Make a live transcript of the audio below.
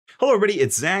Hello everybody,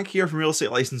 it's Zach here from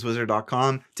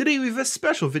realestatelicensewizard.com. Today we have a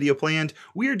special video planned.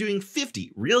 We are doing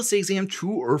 50 real estate exam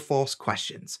true or false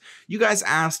questions. You guys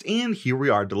asked and here we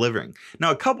are delivering. Now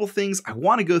a couple things I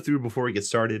want to go through before we get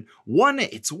started. One,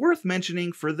 it's worth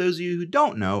mentioning for those of you who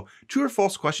don't know, true or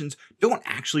false questions don't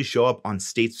actually show up on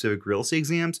state-specific real estate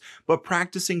exams, but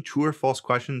practicing true or false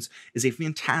questions is a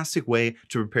fantastic way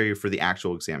to prepare you for the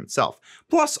actual exam itself.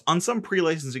 Plus, on some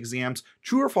pre-licensed exams,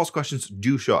 true or false questions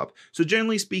do show up. So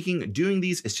generally speaking, doing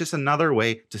these is just another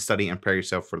way to study and prepare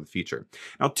yourself for the future.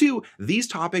 Now, two, these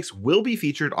topics will be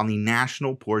featured on the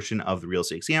national portion of the real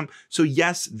estate exam. So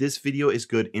yes, this video is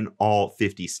good in all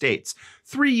 50 states.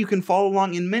 Three, you can follow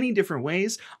along in many different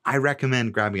ways. I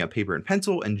recommend grabbing a paper and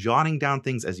pencil and jotting down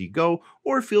things as you go,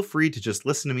 or feel free to just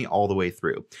listen to me all the way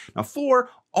through. Now, four,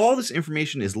 all this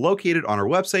information is located on our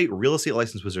website,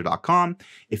 realestatelicensewizard.com.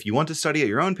 If you want to study at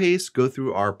your own pace, go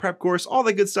through our prep course, all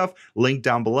that good stuff, linked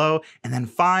down below. And then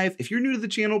five, if you're new to the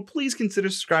channel, please consider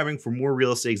subscribing for more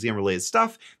real estate exam related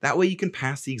stuff. That way you can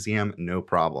pass the exam, no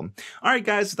problem. All right,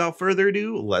 guys, without further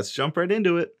ado, let's jump right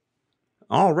into it.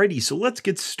 Alrighty, so let's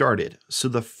get started. So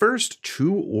the first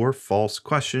true or false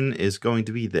question is going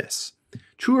to be this.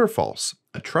 True or false?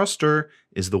 A trustor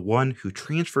is the one who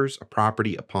transfers a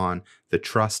property upon the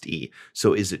trustee.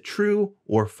 So is it true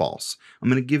or false? I'm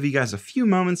going to give you guys a few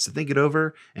moments to think it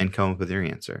over and come up with your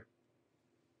answer.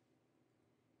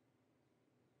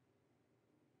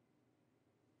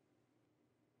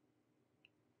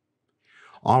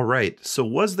 All right, so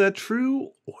was that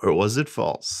true or was it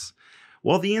false?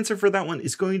 Well, the answer for that one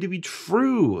is going to be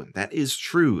true. That is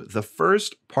true. The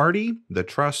first party, the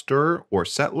trustor or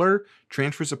settler,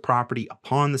 transfers a property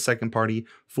upon the second party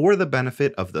for the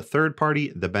benefit of the third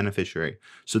party, the beneficiary.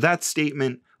 So that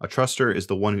statement, a trustor is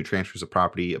the one who transfers a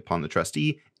property upon the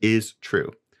trustee, is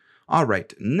true. All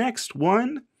right, next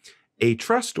one. A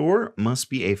trustor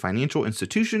must be a financial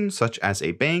institution such as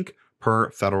a bank per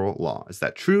federal law. Is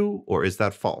that true or is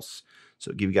that false?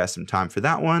 So I'll give you guys some time for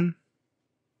that one.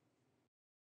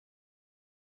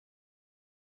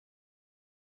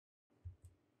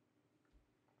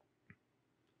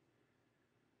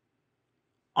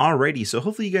 Alrighty, so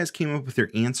hopefully you guys came up with your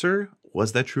answer.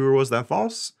 Was that true or was that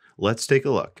false? Let's take a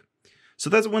look. So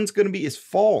that one's going to be is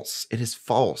false. It is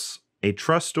false. A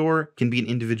trustor can be an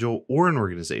individual or an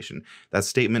organization. That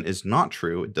statement is not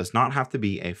true. It does not have to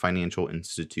be a financial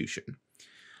institution.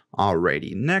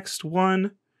 Alrighty, next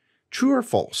one. True or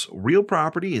false? Real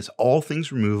property is all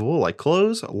things removable like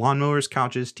clothes, lawnmowers,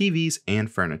 couches, TVs, and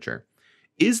furniture.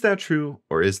 Is that true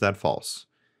or is that false?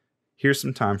 Here's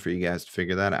some time for you guys to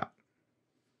figure that out.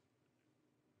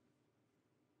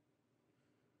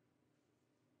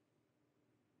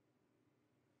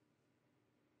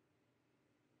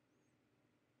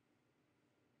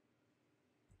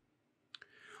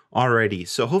 Alrighty,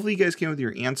 so hopefully you guys came with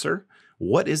your answer.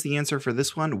 What is the answer for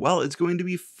this one? Well, it's going to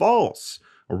be false.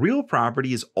 Real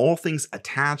property is all things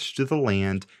attached to the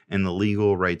land and the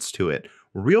legal rights to it.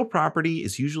 Real property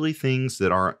is usually things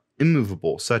that are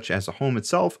immovable, such as a home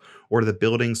itself or the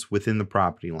buildings within the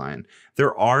property line.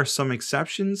 There are some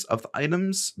exceptions of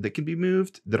items that can be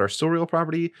moved that are still real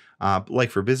property, like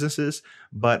for businesses,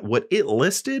 but what it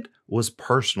listed was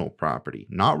personal property,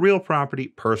 not real property,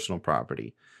 personal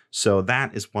property. So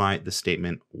that is why the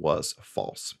statement was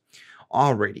false.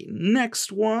 Alrighty, next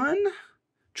one.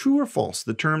 True or false?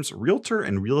 The terms realtor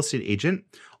and real estate agent,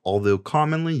 although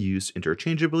commonly used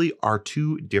interchangeably, are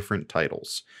two different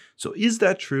titles. So is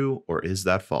that true or is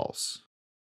that false?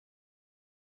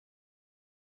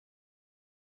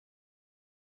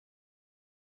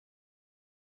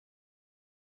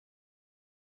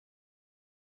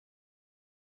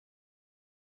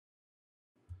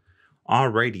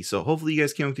 Alrighty, so hopefully you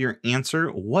guys came up with your answer.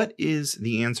 What is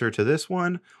the answer to this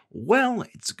one? Well,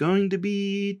 it's going to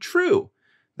be true.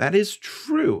 That is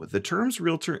true. The terms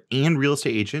realtor and real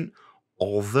estate agent,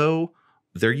 although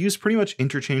they're used pretty much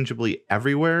interchangeably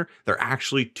everywhere, they're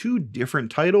actually two different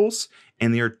titles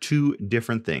and they are two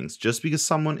different things. Just because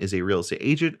someone is a real estate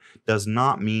agent does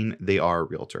not mean they are a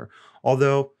realtor.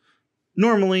 Although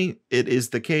normally it is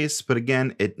the case, but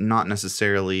again, it not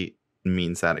necessarily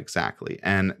means that exactly.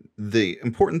 And the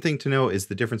important thing to know is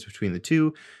the difference between the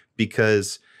two,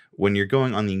 because when you're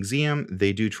going on the exam,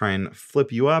 they do try and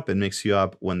flip you up and mix you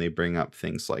up when they bring up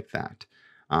things like that.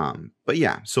 But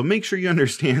yeah, so make sure you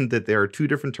understand that there are two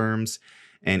different terms,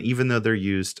 and even though they're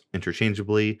used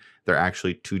interchangeably, they're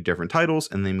actually two different titles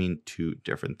and they mean two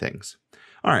different things.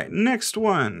 All right, next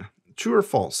one. True or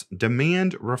false?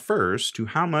 Demand refers to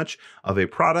how much of a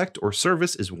product or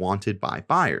service is wanted by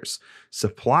buyers.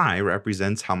 Supply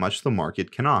represents how much the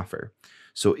market can offer.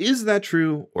 So is that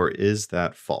true or is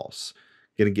that false?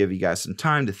 Gonna give you guys some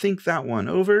time to think that one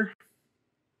over.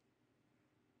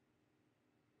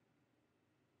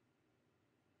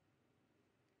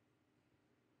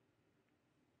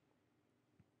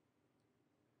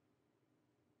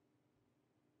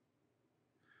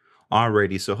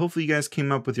 Alrighty, so hopefully you guys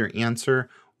came up with your answer.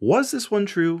 Was this one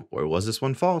true or was this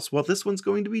one false? Well, this one's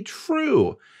going to be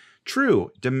true.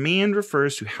 True. Demand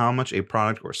refers to how much a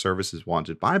product or service is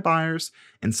wanted by buyers,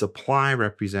 and supply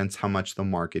represents how much the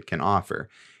market can offer.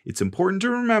 It's important to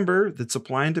remember that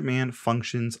supply and demand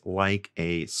functions like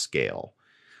a scale.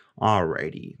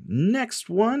 Alrighty, next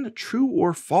one, true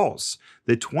or false?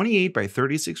 The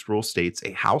 28/36 rule states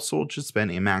a household should spend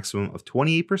a maximum of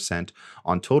 28%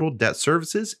 on total debt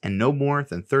services and no more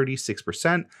than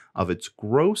 36% of its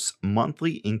gross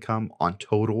monthly income on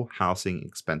total housing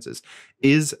expenses.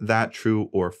 Is that true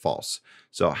or false?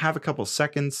 So have a couple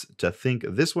seconds to think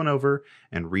this one over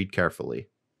and read carefully.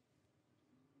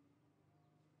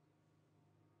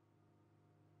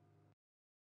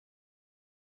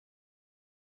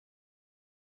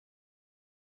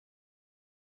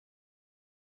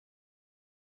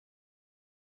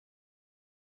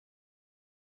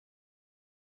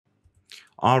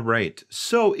 All right,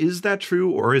 so is that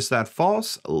true or is that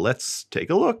false? Let's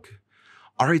take a look.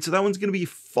 All right, so that one's going to be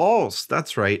false.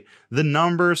 That's right. The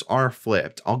numbers are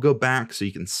flipped. I'll go back so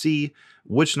you can see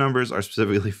which numbers are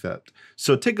specifically flipped.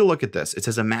 So take a look at this. It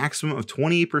says a maximum of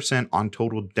 28% on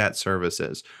total debt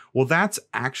services. Well, that's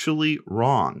actually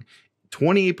wrong.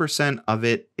 28% of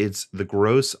it is the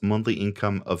gross monthly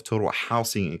income of total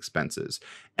housing expenses,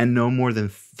 and no more than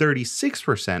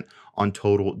 36% on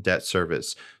total debt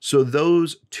service. So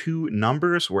those two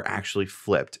numbers were actually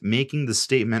flipped, making the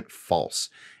statement false.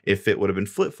 If it would have been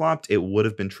flip-flopped, it would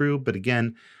have been true, but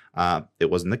again, it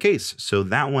wasn't the case. So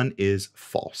that one is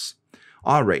false.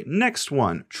 All right, next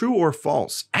one, true or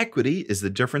false? Equity is the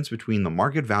difference between the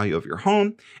market value of your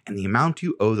home and the amount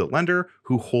you owe the lender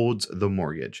who holds the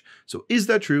mortgage. So is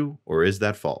that true or is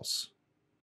that false?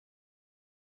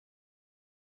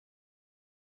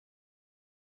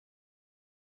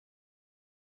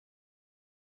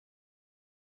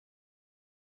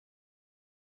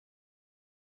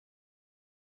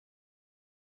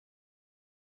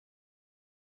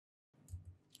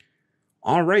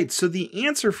 All right, so the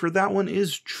answer for that one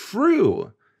is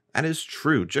true. That is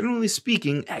true. Generally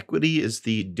speaking, equity is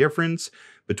the difference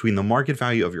between the market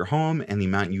value of your home and the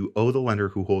amount you owe the lender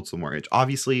who holds the mortgage.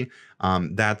 Obviously,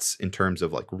 that's in terms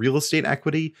of like real estate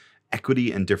equity,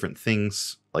 equity and different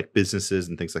things like businesses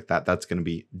and things like that. That's going to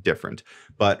be different.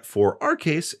 But for our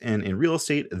case and in real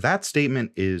estate, that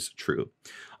statement is true.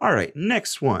 All right,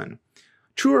 next one.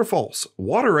 True or false?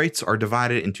 Water rights are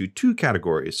divided into two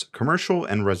categories, commercial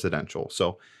and residential.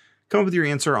 So come up with your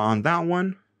answer on that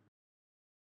one.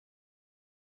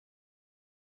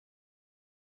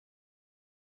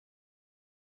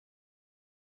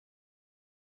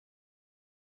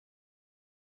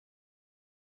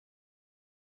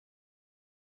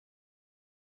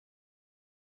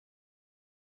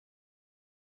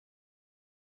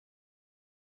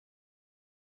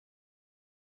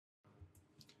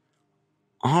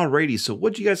 Alrighty, so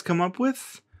what'd you guys come up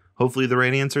with? Hopefully the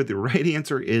right answer. The right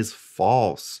answer is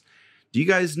false. Do you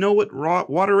guys know what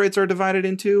water rights are divided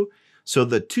into? So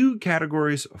the two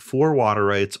categories for water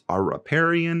rights are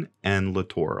riparian and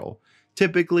littoral.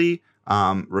 Typically,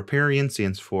 riparian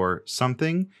stands for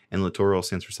something and littoral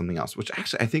stands for something else, which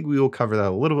actually I think we will cover that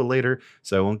a little bit later,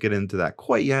 so I won't get into that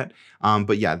quite yet.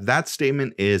 But yeah, that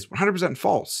statement is 100%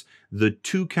 false. The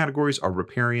two categories are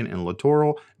riparian and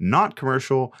littoral, not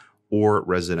commercial or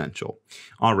residential.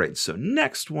 All right, so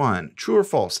next one, true or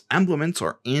false? Implements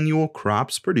are annual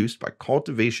crops produced by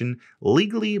cultivation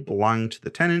legally belonging to the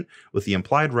tenant with the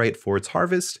implied right for its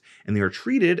harvest, and they are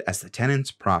treated as the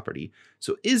tenant's property.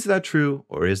 So is that true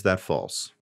or is that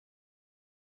false?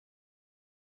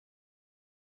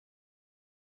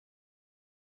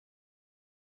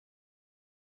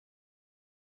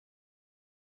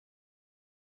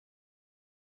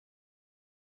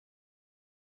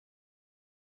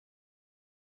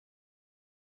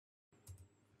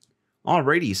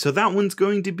 Alrighty, so that one's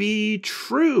going to be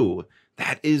true.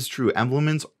 That is true.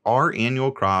 Implements are annual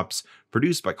crops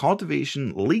produced by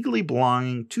cultivation legally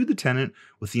belonging to the tenant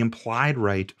with the implied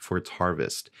right for its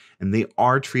harvest, and they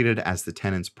are treated as the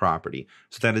tenant's property.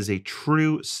 So that is a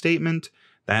true statement.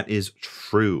 That is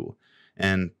true.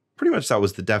 And pretty much that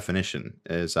was the definition,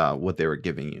 is what they were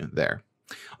giving you there.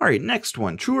 All right, next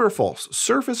one. True or false?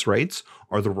 Surface rights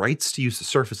are the rights to use the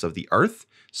surface of the earth.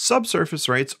 Subsurface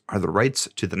rights are the rights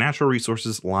to the natural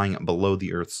resources lying below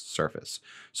the earth's surface.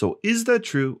 So is that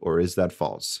true or is that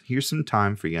false? Here's some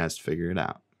time for you guys to figure it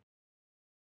out.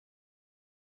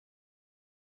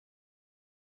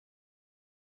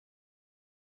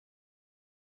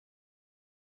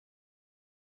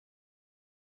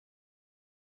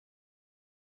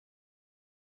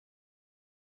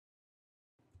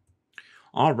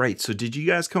 All right, so did you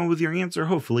guys come up with your answer?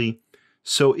 Hopefully.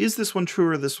 So is this one true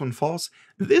or this one false?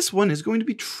 This one is going to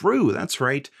be true. That's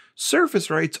right. Surface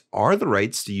rights are the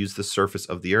rights to use the surface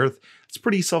of the earth. It's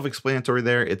pretty self-explanatory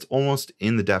there. It's almost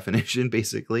in the definition,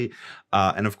 basically.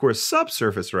 And of course,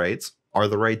 subsurface rights are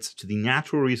the rights to the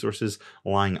natural resources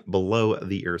lying below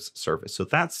the earth's surface. So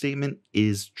that statement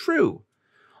is true.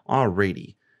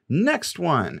 Alrighty. Next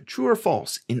one, true or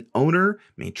false? An owner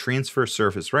may transfer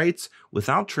surface rights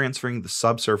without transferring the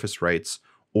subsurface rights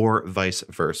or vice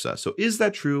versa. So is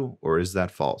that true or is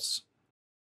that false?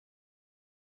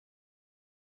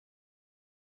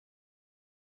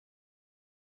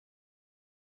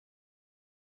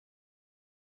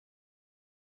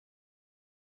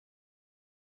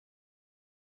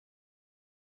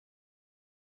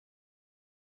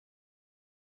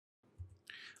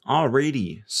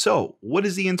 Alrighty. So what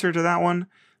is the answer to that one?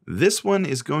 This one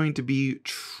is going to be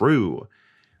true.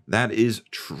 That is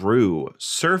true.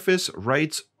 Surface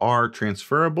rights are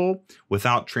transferable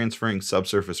without transferring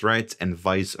subsurface rights and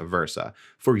vice versa.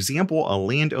 For example, a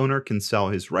landowner can sell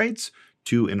his rights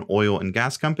to an oil and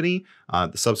gas company,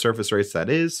 the subsurface rights that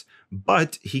is,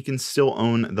 but he can still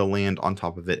own the land on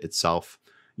top of it itself,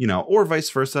 or vice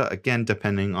versa, again,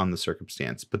 depending on the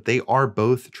circumstance. But they are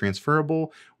both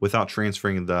transferable without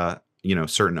transferring the,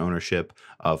 certain ownership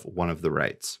of one of the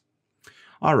rights.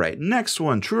 All right, next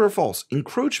one, true or false?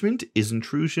 Encroachment is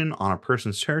intrusion on a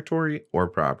person's territory or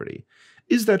property.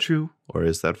 Is that true or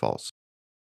is that false?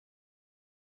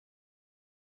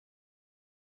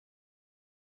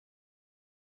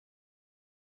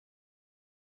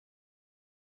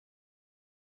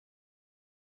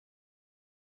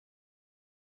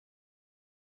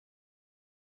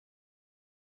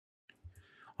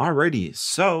 Alrighty,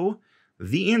 so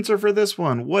the answer for this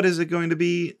one, what is it going to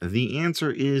be? The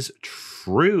answer is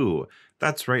true.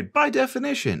 That's right. By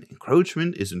definition,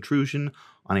 encroachment is intrusion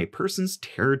on a person's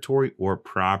territory or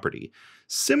property.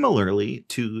 Similarly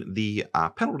to the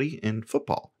penalty in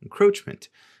football, encroachment.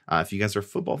 If you guys are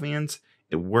football fans,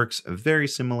 it works very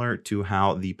similar to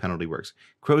how the penalty works.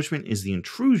 Encroachment is the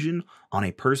intrusion on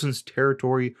a person's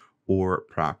territory or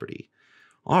property.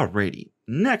 Alrighty,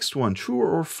 next one, true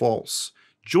or false?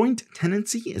 Joint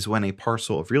tenancy is when a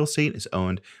parcel of real estate is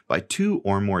owned by two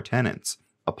or more tenants.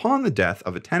 Upon the death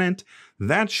of a tenant,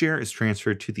 that share is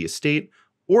transferred to the estate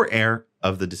or heir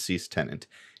of the deceased tenant.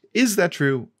 Is that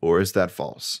true or is that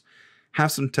false?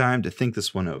 Have some time to think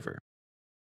this one over.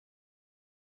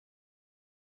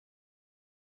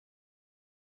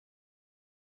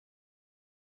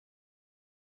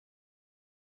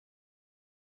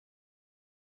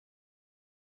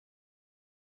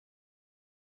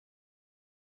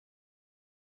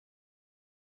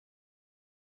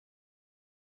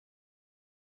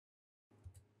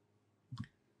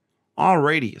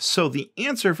 Alrighty, so the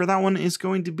answer for that one is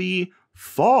going to be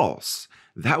false.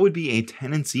 That would be a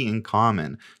tenancy in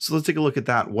common. So let's take a look at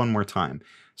that one more time.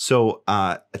 So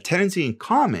a tenancy in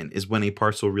common is when a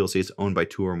parcel of real estate is owned by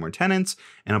two or more tenants,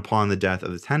 and upon the death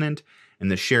of the tenant, and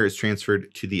the share is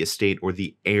transferred to the estate or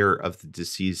the heir of the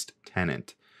deceased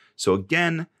tenant. So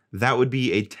again, that would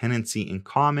be a tenancy in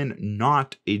common,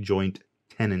 not a joint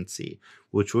tenancy,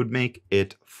 which would make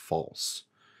it false.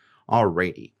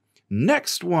 Alrighty.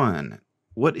 Next one.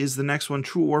 What is the next one,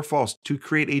 true or false? To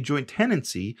create a joint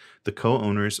tenancy, the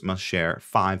co-owners must share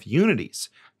 5 unities: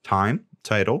 time,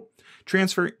 title,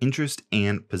 transfer, interest,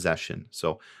 and possession.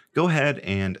 So go ahead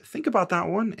and think about that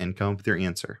one and come up with your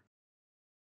answer.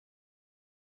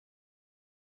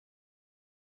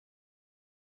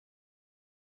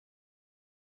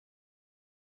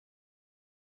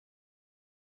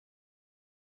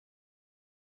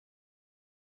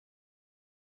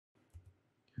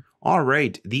 All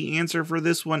right, the answer for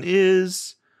this one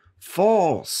is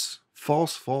false.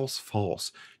 False, false,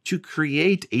 false. To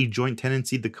create a joint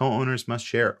tenancy, the co-owners must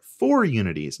share 4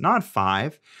 unities, not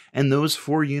 5, and those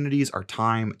 4 unities are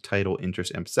time, title,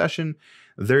 interest, and possession.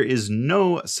 There is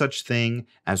no such thing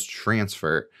as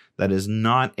transfer. That is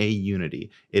not a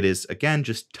unity. It is, again,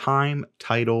 just time,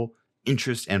 title,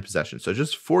 interest, and possession. So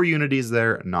just 4 unities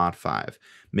there, not 5,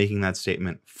 making that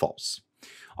statement false.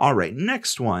 All right,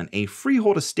 next one. A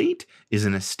freehold estate is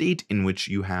an estate in which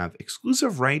you have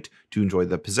exclusive right to enjoy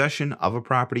the possession of a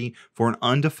property for an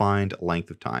undefined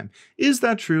length of time. Is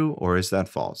that true or is that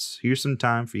false? Here's some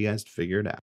time for you guys to figure it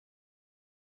out.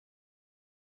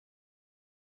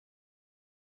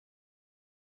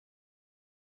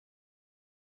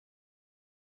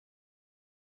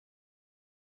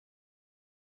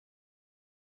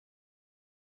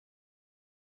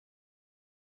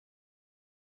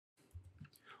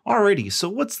 Alrighty, so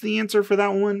what's the answer for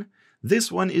that one?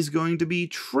 This one is going to be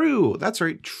true. That's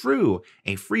right, true.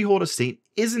 A freehold estate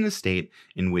is an estate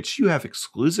in which you have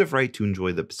exclusive right to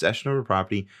enjoy the possession of a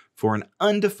property for an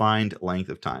undefined length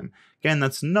of time. Again,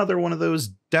 that's another one of those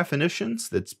definitions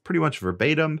that's pretty much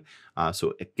verbatim.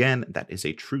 So again, that is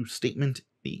a true statement.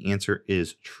 The answer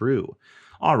is true.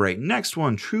 All right, next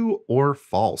one, true or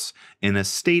false. An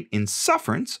estate in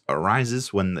sufferance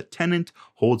arises when the tenant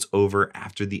holds over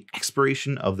after the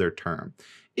expiration of their term.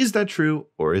 Is that true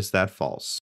or is that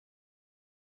false?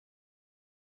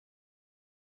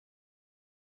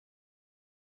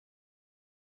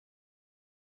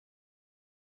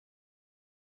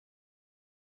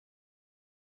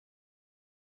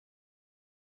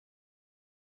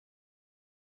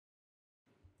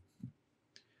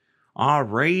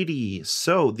 Alrighty,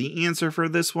 so the answer for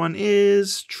this one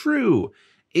is true.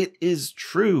 It is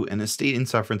true. An estate in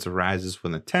sufferance arises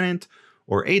when the tenant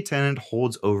or a tenant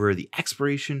holds over the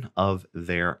expiration of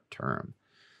their term.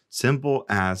 Simple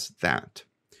as that.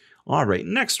 All right,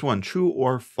 next one, true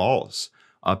or false.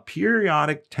 A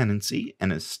periodic tenancy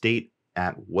and estate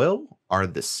at will are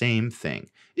the same thing.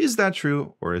 Is that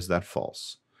true or is that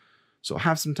false? So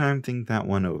have some time to think that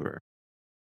one over.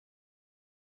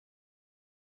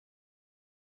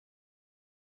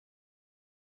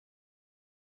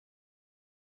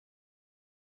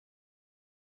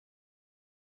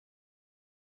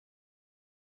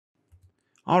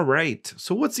 All right,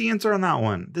 so what's the answer on that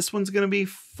one? This one's going to be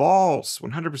false,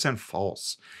 100%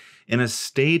 false. An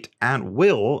estate at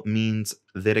will means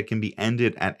that it can be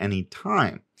ended at any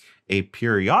time. A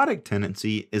periodic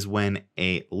tenancy is when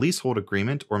a leasehold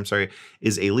agreement,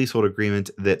 is a leasehold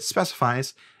agreement that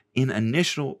specifies an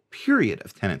initial period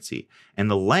of tenancy and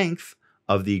the length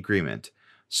of the agreement.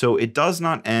 So it does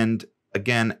not end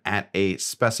again at a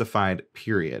specified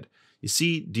period. You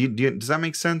see, does that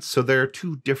make sense? So there are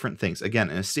two different things. Again,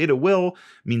 an estate at will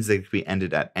means they can be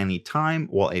ended at any time,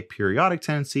 while a periodic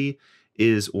tenancy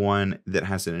is one that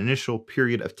has an initial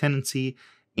period of tenancy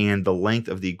and the length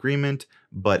of the agreement,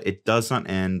 but it does not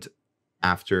end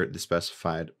after the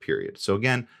specified period. So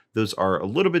again, those are a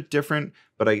little bit different,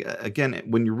 but again,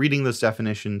 when you're reading those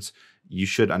definitions, you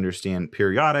should understand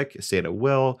periodic, estate at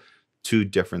will, two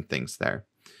different things there.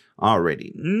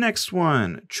 Alrighty, next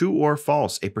one, true or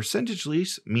false. A percentage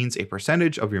lease means a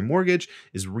percentage of your mortgage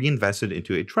is reinvested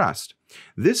into a trust.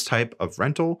 This type of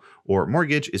rental or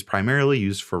mortgage is primarily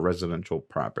used for residential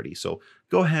property. So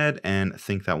go ahead and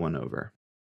think that one over.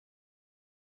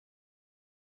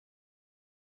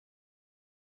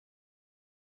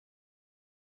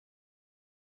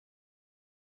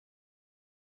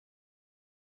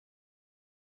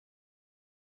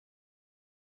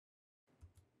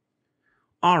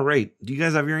 All right, do you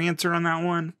guys have your answer on that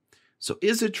one? So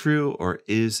is it true or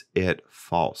is it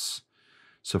false?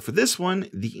 So for this one,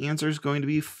 the answer is going to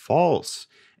be false.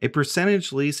 A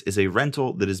percentage lease is a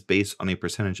rental that is based on a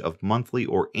percentage of monthly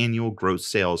or annual gross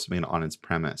sales made on its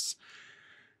premise.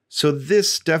 So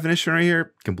this definition right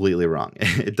here, completely wrong.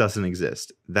 It doesn't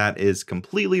exist. That is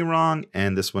completely wrong,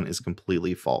 and this one is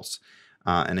completely false.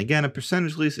 And again, a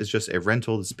percentage lease is just a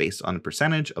rental that's based on a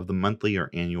percentage of the monthly or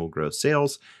annual gross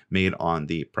sales made on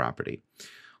the property.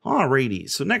 Alrighty,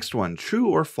 so next one, true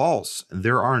or false?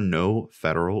 There are no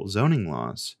federal zoning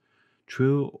laws.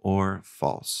 True or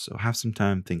false? So have some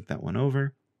time, think that one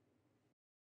over.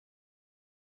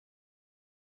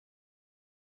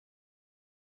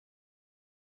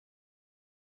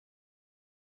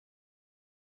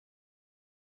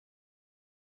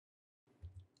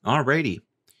 Alrighty,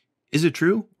 is it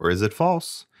true or is it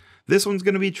false? This one's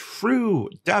going to be true.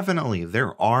 Definitely.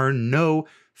 There are no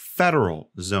federal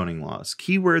zoning laws.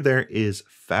 Keyword there is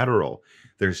federal.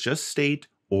 There's just state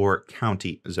or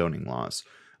county zoning laws.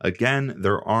 Again,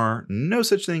 there are no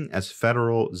such thing as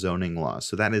federal zoning laws.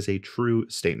 So that is a true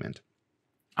statement.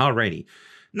 Alrighty.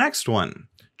 Next one.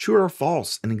 True or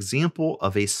false? An example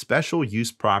of a special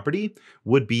use property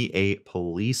would be a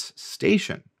police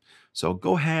station. So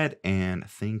go ahead and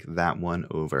think that one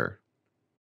over.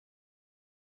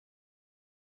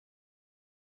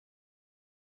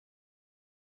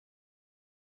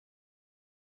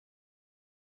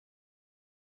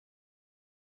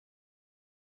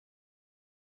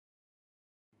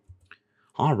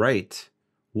 All right.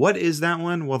 What is that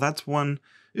one? Well, that's one.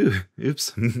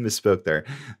 Oops, misspoke there.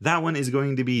 That one is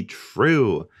going to be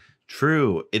true.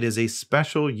 True. It is a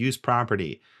special use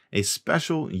property. A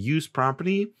special use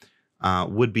property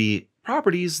would be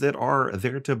properties that are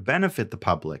there to benefit the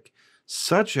public,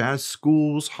 such as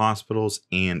schools, hospitals,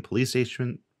 and police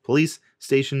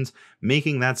stations,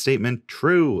 making that statement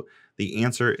true. The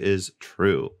answer is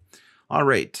true. All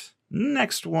right.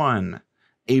 Next one.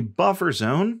 A buffer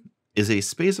zone is a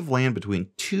space of land between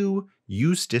two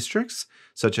use districts,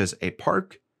 such as a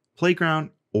park,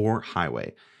 playground, or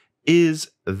highway.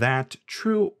 Is that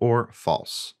true or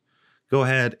false? Go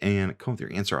ahead and come with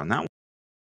your answer on that one.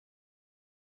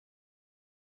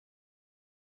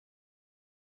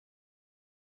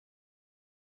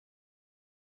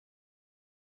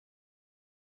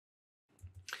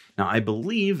 Now, I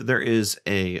believe there is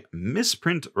a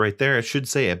misprint right there. It should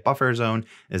say a buffer zone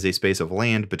is a space of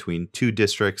land between two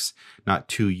districts, not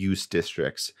two use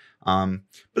districts. But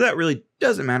that really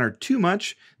doesn't matter too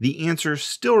much. The answer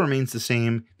still remains the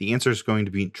same. The answer is going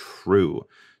to be true.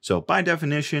 So, by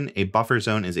definition, a buffer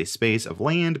zone is a space of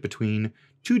land between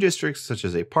two districts, such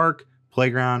as a park,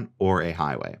 playground, or a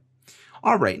highway.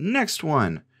 All right, next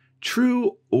one.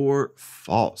 True or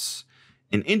false?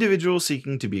 An individual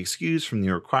seeking to be excused from the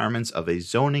requirements of a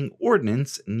zoning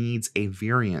ordinance needs a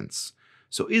variance.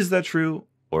 So is that true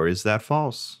or is that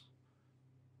false?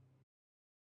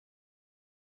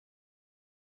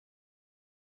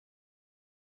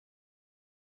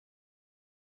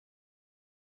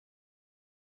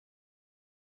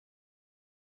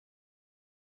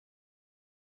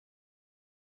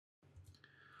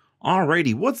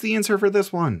 Alrighty, what's the answer for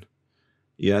this one?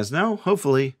 You guys know?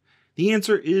 Hopefully. The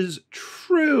answer is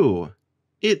true.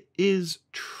 It is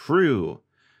true.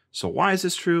 So why is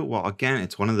this true? Well, again,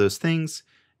 it's one of those things.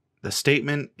 The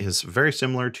statement is very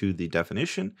similar to the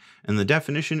definition, and the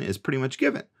definition is pretty much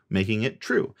given, making it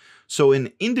true. So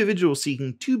an individual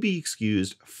seeking to be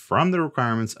excused from the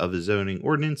requirements of the zoning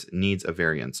ordinance needs a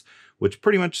variance, which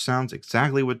pretty much sounds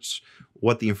exactly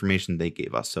what the information they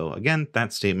gave us. So again,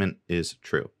 that statement is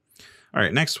true. All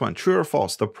right, next one. True or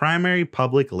false? The primary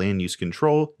public land use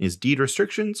control is deed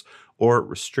restrictions or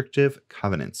restrictive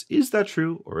covenants. Is that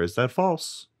true or is that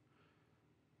false?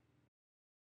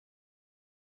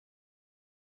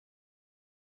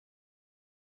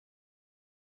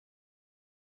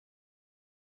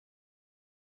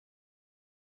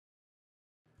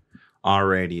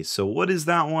 Alrighty, so what is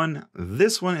that one?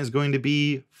 This one is going to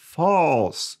be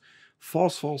false.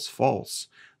 False, false, false.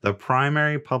 The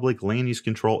primary public land use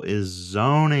control is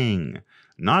zoning,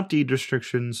 not deed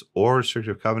restrictions or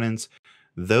restrictive covenants.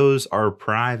 Those are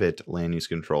private land use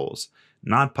controls,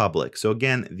 not public. So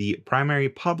again, the primary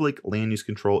public land use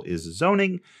control is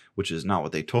zoning, which is not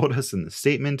what they told us in the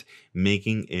statement,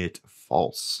 making it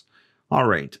false. All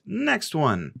right, next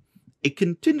one. A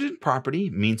contingent property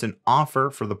means an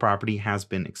offer for the property has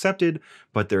been accepted,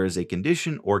 but there is a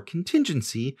condition or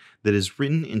contingency that is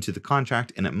written into the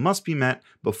contract and it must be met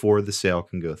before the sale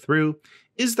can go through.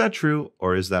 Is that true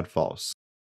or is that false?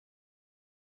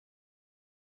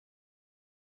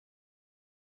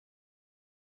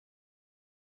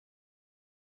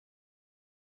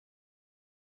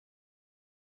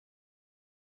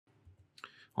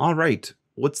 All right,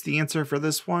 what's the answer for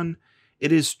this one?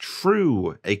 It is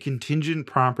true. A contingent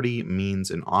property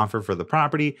means an offer for the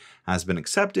property has been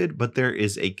accepted, but there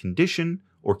is a condition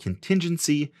or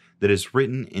contingency that is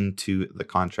written into the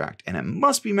contract, and it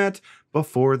must be met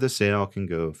before the sale can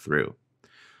go through.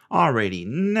 Alrighty,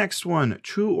 next one.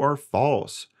 True or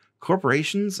false?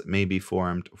 Corporations may be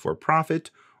formed for profit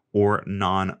or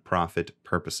non-profit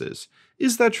purposes.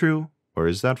 Is that true or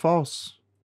is that false?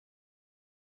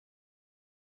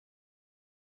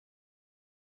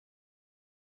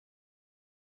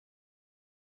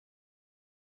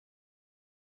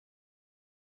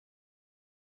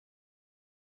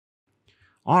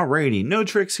 Alrighty, no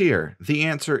tricks here. The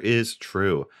answer is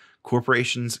true.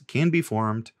 Corporations can be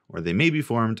formed, or they may be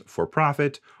formed for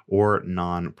profit or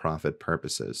non-profit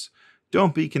purposes.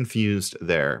 Don't be confused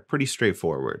there. Pretty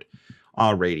straightforward.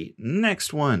 Alrighty,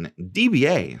 next one.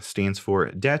 DBA stands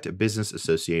for Debt Business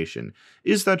Association.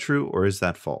 Is that true or is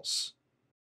that false?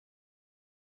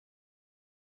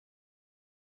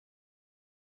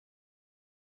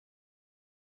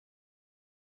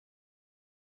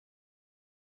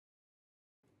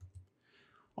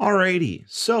 Alrighty,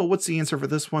 so what's the answer for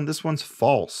this one? This one's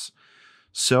false.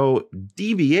 So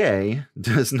DBA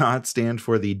does not stand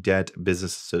for the Debt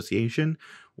Business Association.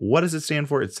 What does it stand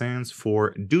for? It stands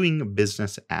for Doing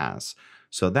Business As.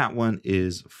 So that one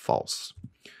is false.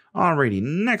 Alrighty,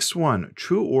 next one.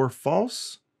 True or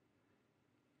false?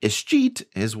 Escheat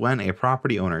is when a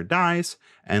property owner dies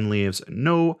and leaves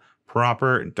no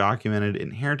proper documented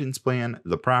inheritance plan.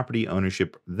 The property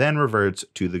ownership then reverts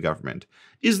to the government.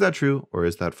 Is that true or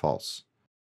is that false?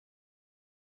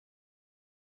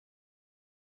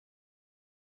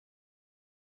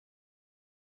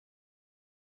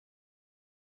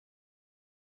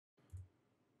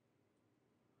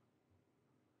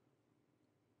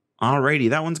 Alrighty,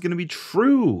 that one's going to be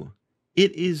true.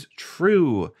 It is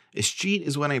true. Escheat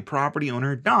is when a property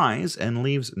owner dies and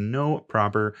leaves no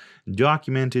proper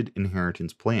documented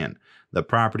inheritance plan. The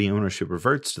property ownership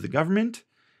reverts to the government.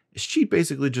 Escheat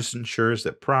basically just ensures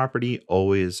that property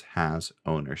always has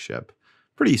ownership.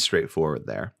 Pretty straightforward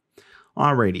there.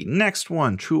 Alrighty, next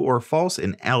one, true or false,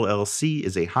 an LLC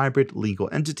is a hybrid legal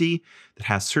entity that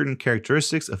has certain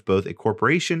characteristics of both a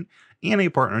corporation and a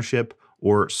partnership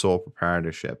or sole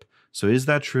proprietorship. So is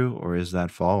that true or is that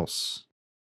false?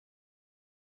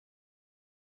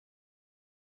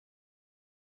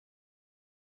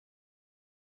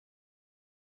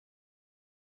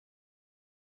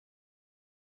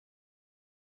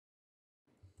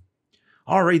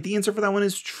 All right, the answer for that one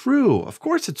is true. Of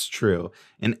course, it's true.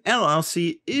 An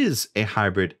LLC is a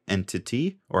hybrid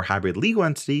entity or hybrid legal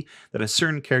entity that has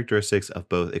certain characteristics of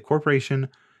both a corporation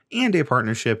and a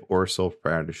partnership or sole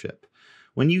proprietorship.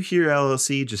 When you hear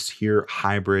LLC, just hear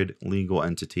hybrid legal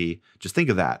entity. Just think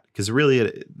of that because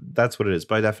really that's what it is.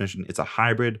 By definition, it's a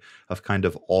hybrid of kind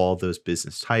of all those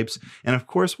business types. And of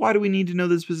course, why do we need to know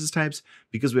those business types?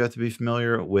 Because we have to be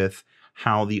familiar with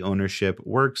how the ownership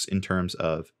works in terms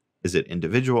of, is it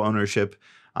individual ownership,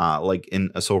 like in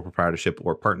a sole proprietorship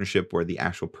or partnership where the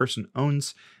actual person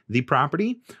owns the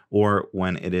property, or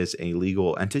when it is a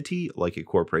legal entity like a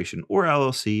corporation or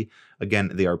LLC?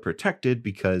 Again, they are protected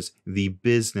because the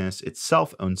business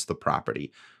itself owns the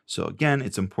property. So again,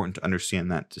 it's important to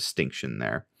understand that distinction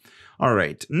there. All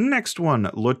right, next one.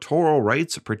 Littoral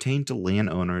rights pertain to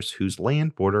landowners whose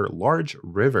land border large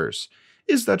rivers.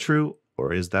 Is that true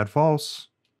or is that false?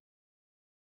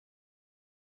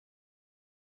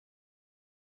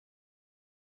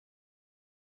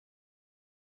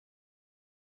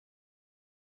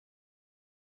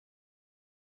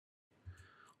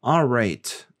 All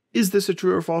right. Is this a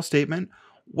true or false statement?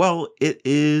 Well, it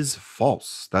is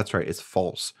false. That's right, it's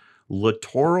false.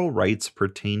 Littoral rights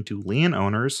pertain to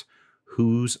landowners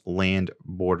whose land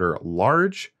border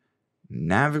large,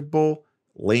 navigable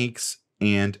lakes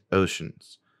and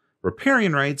oceans.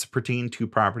 Riparian rights pertain to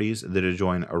properties that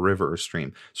adjoin a river or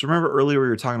stream. So remember earlier we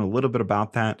were talking a little bit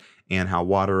about that and how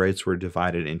water rights were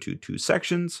divided into two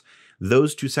sections.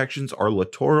 Those two sections are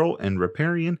littoral and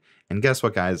riparian. And guess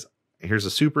what, guys? Here's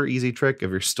a super easy trick if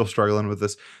you're still struggling with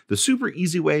this. The super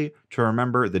easy way to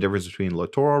remember the difference between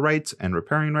littoral rights and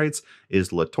riparian rights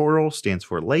is littoral stands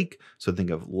for lake. So think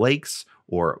of lakes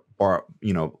or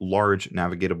large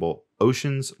navigable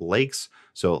oceans, lakes.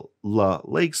 So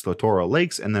lakes, littoral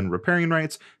lakes, and then riparian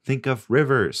rights. Think of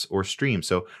rivers or streams.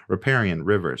 So riparian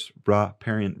rivers,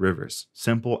 riparian rivers.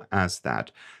 Simple as that.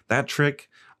 That trick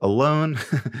alone,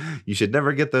 you should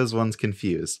never get those ones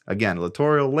confused. Again,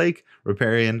 littoral lake,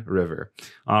 riparian river.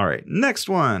 All right, next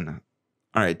one.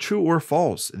 All right, true or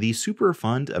false? The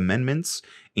Superfund Amendments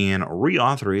and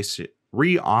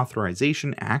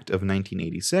Reauthorization Act of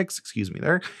 1986, excuse me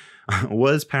there,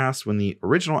 was passed when the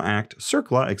original act,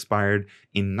 CERCLA, expired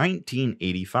in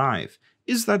 1985.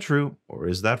 Is that true or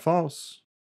is that false?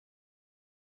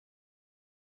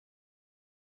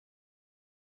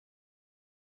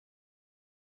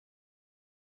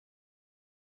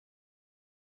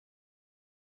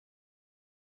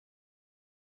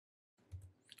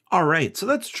 All right, so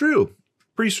that's true.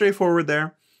 Pretty straightforward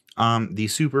there. The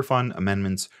Superfund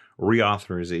Amendments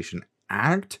Reauthorization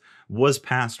Act was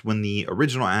passed when the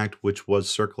original act, which was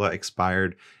CERCLA,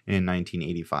 expired in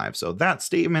 1985. So that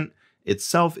statement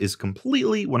itself is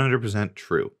completely 100%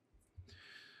 true.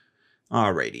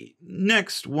 Alrighty,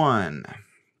 next one.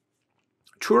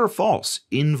 True or false?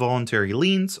 Involuntary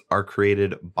liens are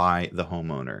created by the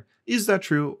homeowner. Is that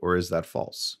true or is that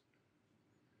false?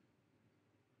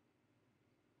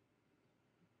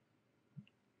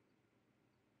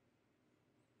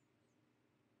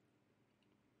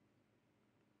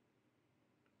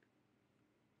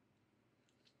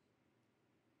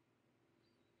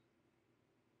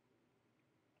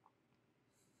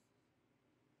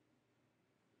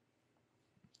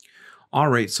 All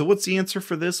right, so what's the answer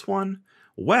for this one?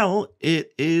 Well,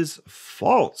 it is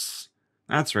false.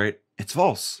 That's right, it's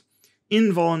false.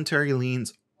 Involuntary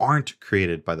liens aren't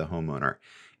created by the homeowner.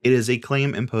 It is a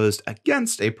claim imposed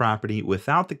against a property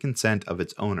without the consent of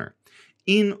its owner.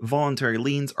 Involuntary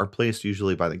liens are placed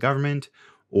usually by the government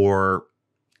or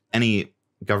any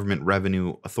government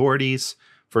revenue authorities,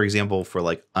 for example, for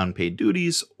like unpaid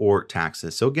duties or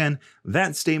taxes. So again,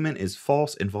 that statement is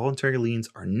false. Involuntary liens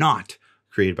are not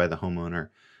created by the homeowner,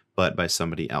 but by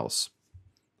somebody else.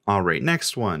 All right,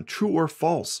 next one, true or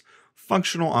false?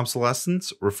 Functional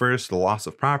obsolescence refers to the loss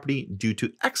of property due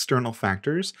to external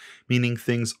factors, meaning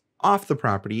things off the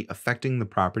property affecting the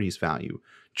property's value.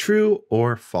 True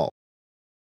or false?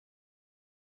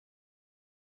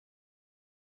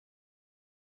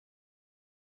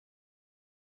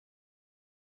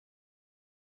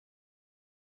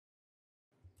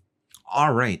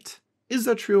 All right. Is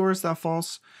that true or is that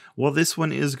false? Well, this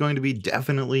one is going to be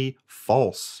definitely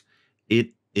false.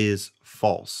 It is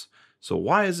false. So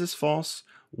why is this false?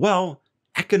 Well,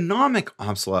 economic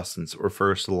obsolescence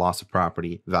refers to the loss of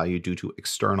property value due to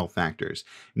external factors,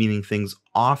 meaning things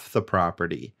off the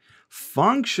property.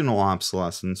 Functional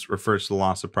obsolescence refers to the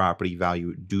loss of property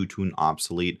value due to an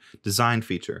obsolete design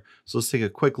feature. So let's take a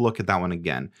quick look at that one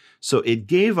again. So it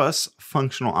gave us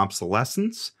functional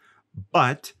obsolescence,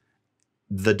 but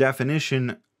the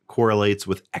definition correlates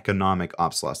with economic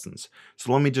obsolescence.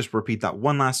 So let me just repeat that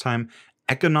one last time.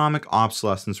 Economic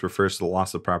obsolescence refers to the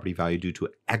loss of property value due to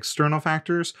external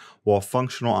factors, while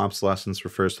functional obsolescence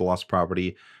refers to the loss of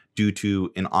property due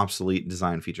to an obsolete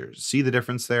design feature. See the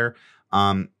difference there?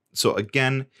 So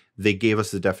again, they gave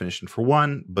us the definition for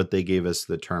one, but they gave us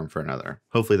the term for another.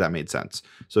 Hopefully that made sense.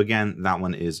 So again, that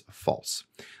one is false.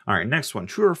 All right, next one,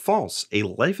 true or false? A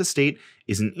life estate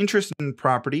is an interest in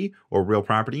property or real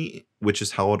property, which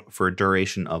is held for a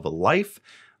duration of a life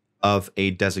of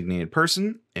a designated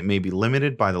person. It may be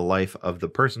limited by the life of the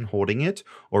person holding it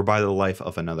or by the life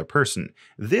of another person.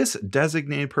 This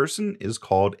designated person is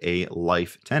called a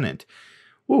life tenant.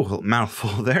 Ooh,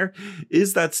 mouthful there.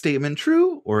 Is that statement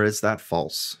true or is that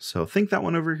false? So think that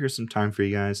one over. Here's some time for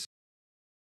you guys.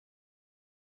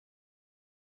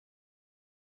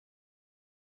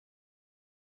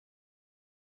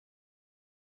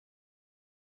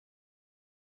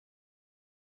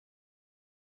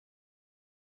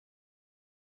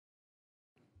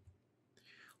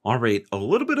 All right, a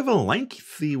little bit of a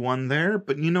lengthy one there,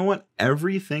 but you know what?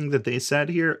 Everything that they said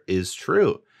here is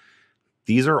true.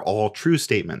 These are all true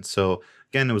statements. So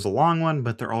again, it was a long one,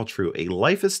 but they're all true. A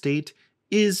life estate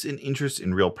is an interest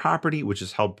in real property, which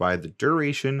is held by the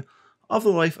duration of the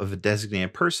life of a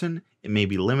designated person. It may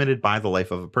be limited by the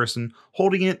life of a person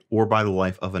holding it or by the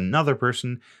life of another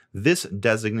person. This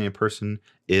designated person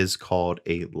is called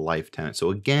a life tenant. So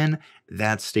again,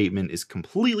 that statement is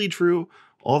completely true.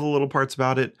 All the little parts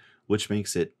about it, which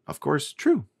makes it, of course,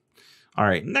 true. All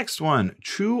right, next one,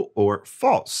 true or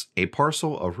false? A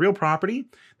parcel of real property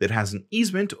that has an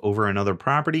easement over another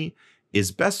property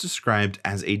is best described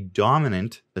as a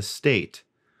dominant estate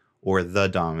or the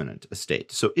dominant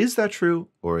estate. So is that true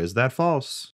or is that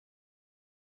false?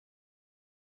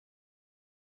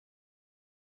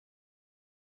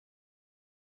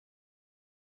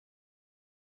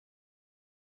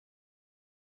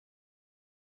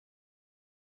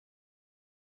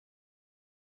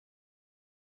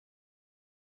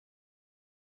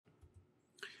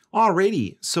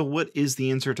 Alrighty, so what is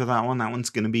the answer to that one? That one's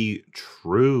going to be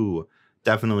true.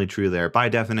 Definitely true there. By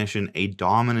definition, a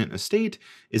dominant estate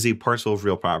is a parcel of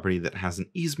real property that has an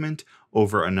easement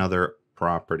over another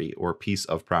property or piece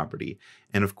of property.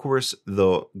 And of course,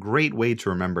 the great way to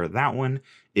remember that one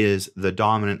is the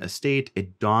dominant estate.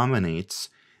 It dominates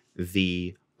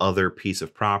the other piece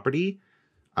of property.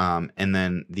 And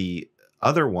then the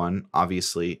other one,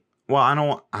 obviously, well, I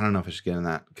don't know if I should get in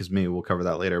that because maybe we'll cover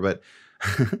that later, but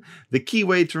the key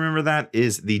way to remember that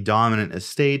is the dominant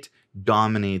estate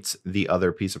dominates the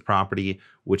other piece of property,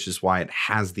 which is why it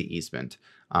has the easement.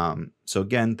 So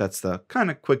again, that's the kind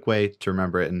of quick way to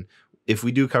remember it. And if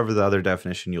we do cover the other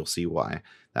definition, you'll see why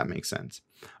that makes sense.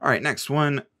 All right, next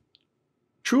one.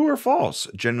 True or false?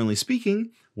 Generally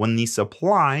speaking, when the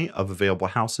supply of available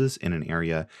houses in an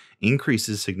area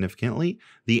increases significantly,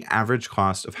 the average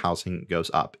cost of housing goes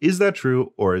up. Is that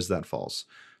true or is that false?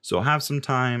 So have some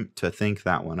time to think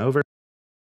that one over.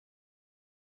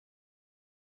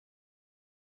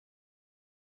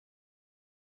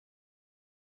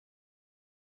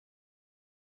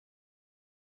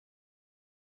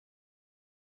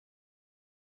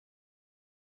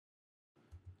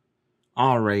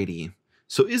 Alrighty.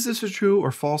 So is this a true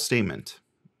or false statement?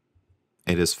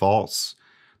 It is false.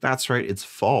 That's right, it's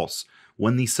false.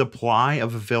 When the supply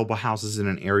of available houses in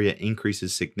an area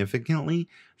increases significantly,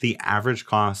 the average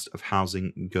cost of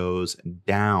housing goes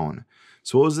down.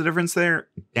 So what was the difference there?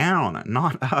 Down,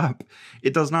 not up.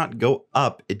 It does not go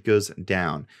up, it goes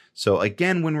down. So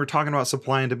again, when we're talking about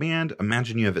supply and demand,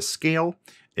 imagine you have a scale.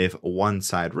 If one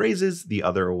side raises, the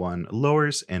other one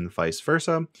lowers, and vice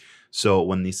versa. So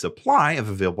when the supply of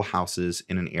available houses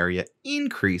in an area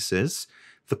increases,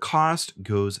 the cost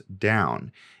goes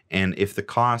down. And if the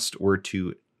cost were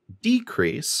to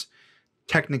decrease,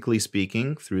 technically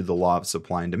speaking, through the law of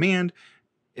supply and demand,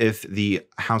 if the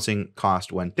housing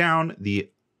cost went down,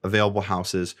 the available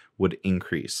houses would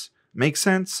increase. Make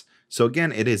sense? So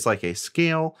again, it is like a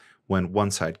scale. When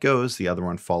one side goes, the other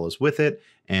one follows with it,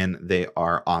 and they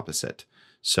are opposite.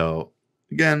 So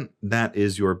again, that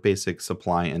is your basic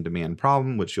supply and demand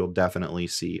problem, which you'll definitely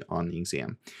see on the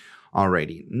exam.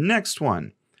 Alrighty, next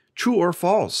one. True or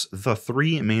false? The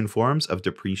three main forms of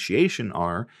depreciation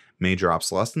are major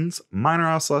obsolescence, minor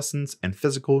obsolescence, and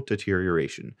physical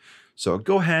deterioration. So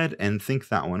go ahead and think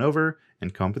that one over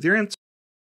and come up with your answer.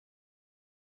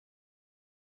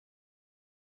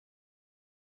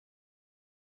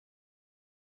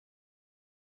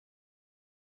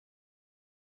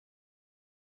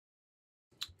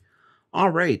 All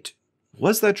right.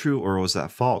 Was that true or was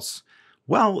that false?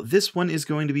 Well, this one is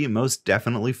going to be most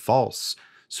definitely false.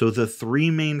 So the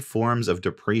three main forms of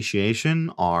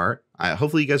depreciation are,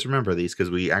 hopefully you guys remember these because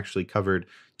we actually covered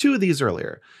two of these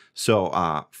earlier. So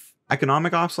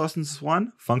economic obsolescence is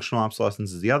one, functional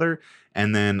obsolescence is the other,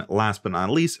 and then last but not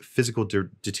least, physical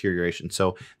deterioration.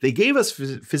 So they gave us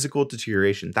physical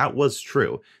deterioration. That was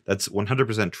true. That's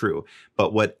 100% true.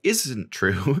 But what isn't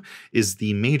true is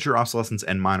the major obsolescence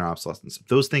and minor obsolescence.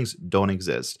 Those things don't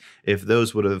exist. If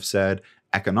those would have said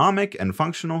economic and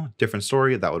functional, different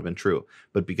story, that would have been true.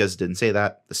 But because it didn't say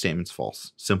that, the statement's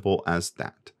false. Simple as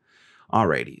that.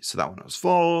 Alrighty, so that one was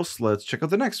false. Let's check out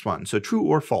the next one. So true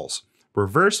or false?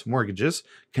 Reverse mortgages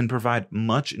can provide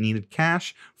much needed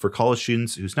cash for college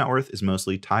students whose net worth is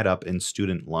mostly tied up in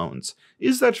student loans.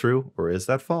 Is that true or is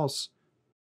that false?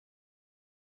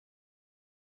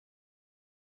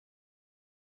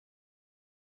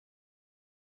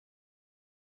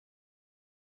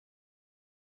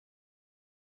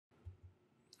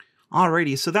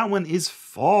 Alrighty, so that one is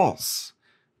false.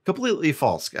 Completely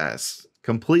false, guys.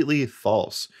 Completely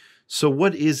false. So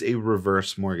what is a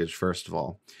reverse mortgage, first of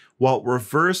all? Well,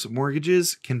 reverse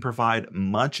mortgages can provide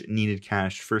much needed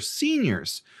cash for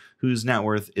seniors whose net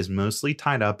worth is mostly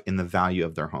tied up in the value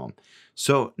of their home.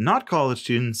 So not college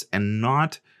students and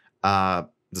not the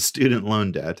student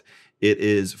loan debt. It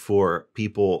is for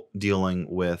people dealing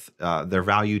with their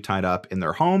value tied up in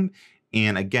their home.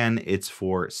 And again, it's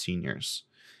for seniors.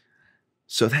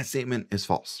 So that statement is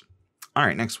false. All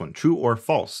right, next one. True or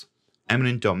false?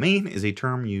 Eminent domain is a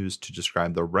term used to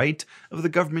describe the right of the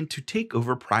government to take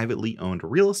over privately owned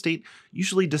real estate,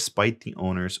 usually despite the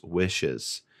owner's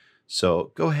wishes.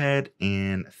 So go ahead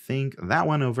and think that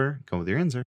one over. Go with your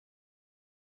answer.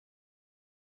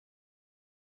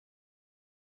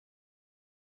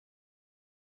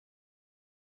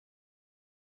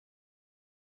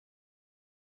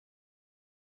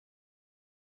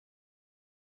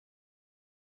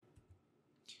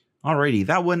 Alrighty,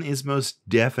 that one is most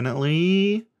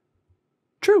definitely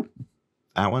true.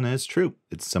 That one is true.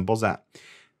 It's simple as that.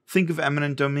 Think of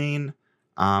eminent domain,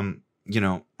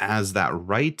 as that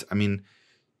right. I mean,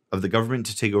 of the government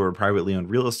to take over privately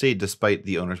owned real estate despite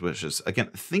the owner's wishes.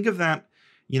 Again, think of that,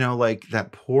 like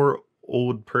that poor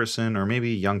old person or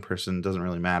maybe a young person, doesn't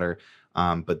really matter.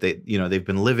 But they've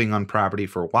been living on property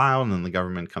for a while and then the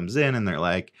government comes in and they're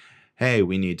like, hey,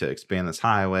 we need to expand this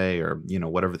highway or,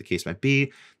 whatever the case might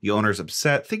be. The owner's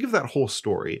upset. Think of that whole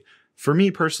story. For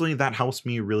me personally, that helps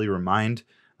me really remind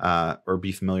or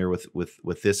be familiar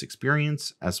with this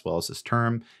experience as well as this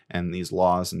term and these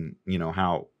laws and,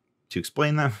 how to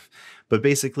explain them. But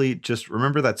basically, just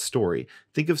remember that story.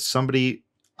 Think of somebody,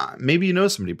 maybe you know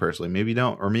somebody personally, maybe you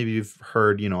don't, or maybe you've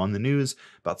heard, on the news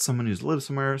about someone who's lived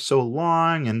somewhere so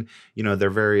long and,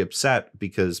 they're very upset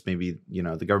because maybe,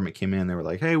 the government came in, they were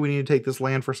like, hey, we need to take this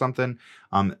land for something.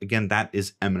 Again, that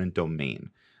is eminent domain.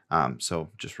 So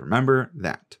just remember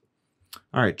that.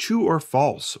 All right, true or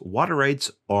false? Water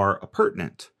rights are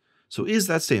appurtenant. So is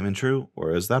that statement true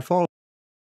or is that false?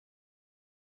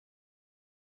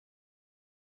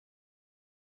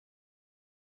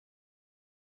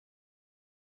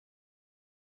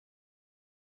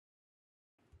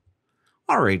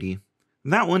 Alrighty,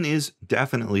 that one is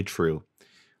definitely true.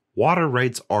 Water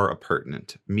rights are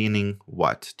appurtenant, meaning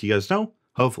what? Do you guys know?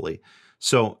 Hopefully.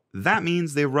 So that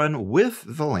means they run with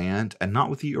the land and not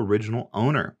with the original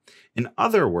owner. In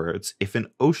other words, if an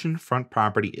oceanfront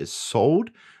property is sold,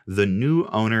 the new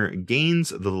owner gains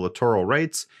the littoral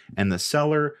rights and the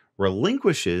seller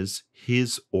relinquishes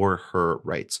his or her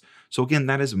rights. So again,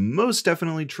 that is most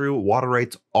definitely true. Water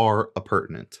rights are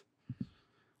appurtenant.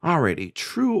 Alrighty,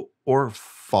 true or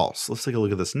false? Let's take a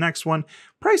look at this next one.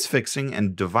 Price fixing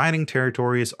and dividing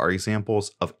territories are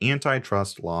examples of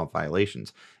antitrust law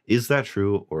violations. Is that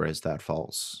true or is that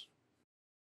false?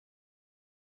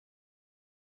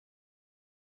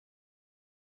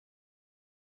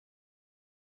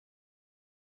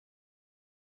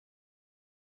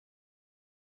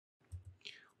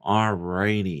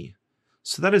 Alrighty,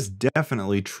 so that is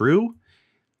definitely true.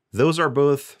 Those are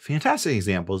both fantastic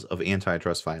examples of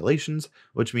antitrust violations,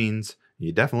 which means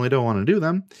you definitely don't want to do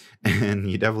them, and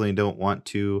you definitely don't want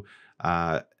to,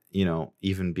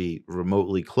 even be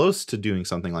remotely close to doing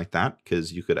something like that,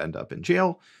 because you could end up in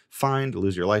jail, fined,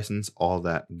 lose your license, all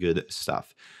that good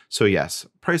stuff. So yes,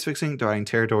 price fixing, dividing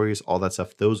territories, all that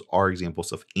stuff, those are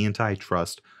examples of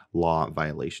antitrust law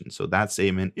violations. So that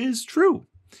statement is true.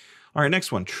 All right,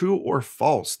 next one, true or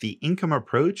false? The income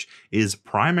approach is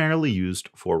primarily used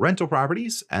for rental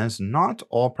properties, as not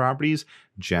all properties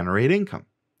generate income.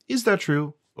 Is that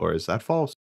true or is that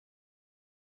false?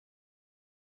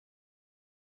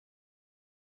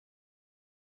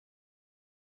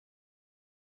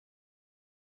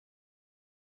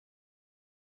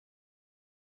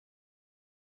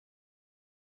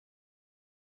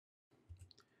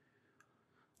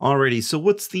 Alrighty, so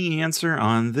what's the answer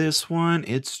on this one?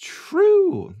 It's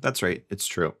true. That's right, it's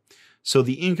true. So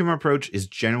the income approach is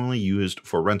generally used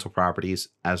for rental properties,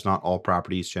 as not all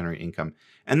properties generate income.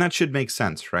 And that should make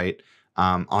sense, right?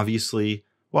 Obviously,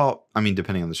 well, I mean,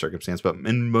 depending on the circumstance, but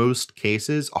in most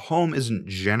cases, a home isn't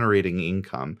generating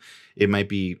income. It might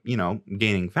be,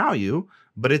 gaining value,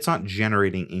 but it's not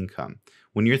generating income.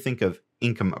 When you think of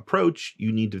income approach,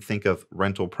 you need to think of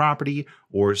rental property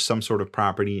or some sort of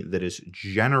property that is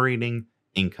generating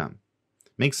income.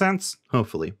 Make sense?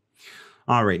 Hopefully.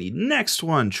 Alrighty, next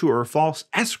one, true or false?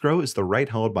 Escrow is the right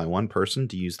held by one person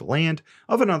to use the land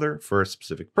of another for a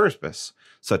specific purpose,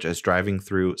 such as driving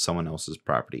through someone else's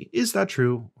property. Is that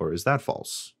true or is that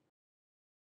false?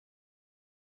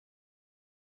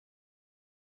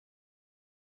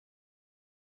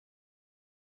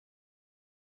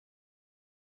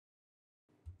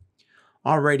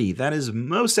 Alrighty, that is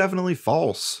most definitely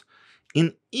false.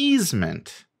 An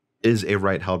easement is a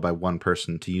right held by one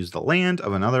person to use the land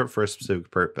of another for a specific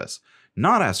purpose.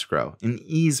 Not escrow, an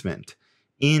easement.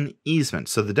 An easement.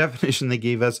 So the definition they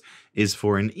gave us is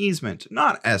for an easement,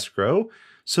 not escrow.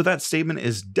 So that statement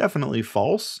is definitely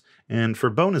false. And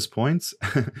for bonus points,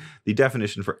 the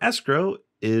definition for escrow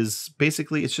is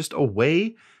basically it's just a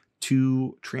way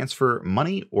to transfer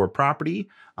money or property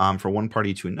from one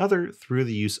party to another through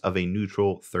the use of a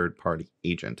neutral third party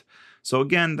agent. So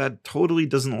again, that totally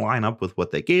doesn't line up with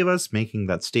what they gave us, making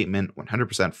that statement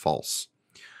 100% false.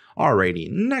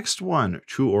 Alrighty, next one,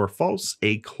 true or false?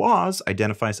 A clause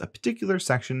identifies a particular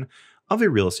section of a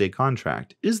real estate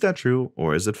contract. Is that true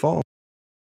or is it false?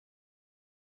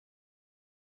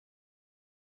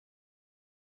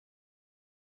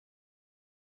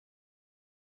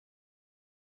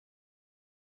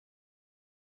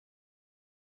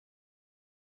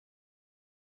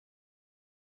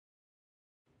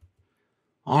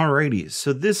 Alrighty,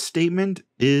 so this statement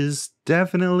is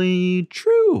definitely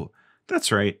true.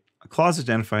 That's right. A clause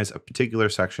identifies a particular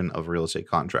section of a real estate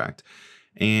contract.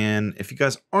 And if you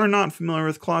guys are not familiar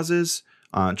with clauses,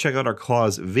 check out our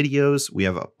clause videos. We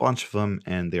have a bunch of them,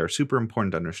 and they are super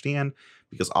important to understand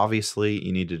because obviously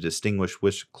you need to distinguish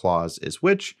which clause is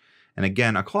which. And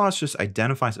again, a clause just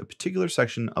identifies a particular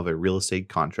section of a real estate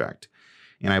contract.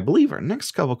 And I believe our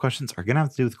next couple questions are going to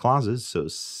have to do with clauses, so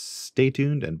stay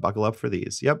tuned and buckle up for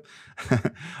these. Yep.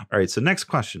 All right, so next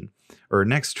question, or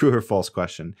next true or false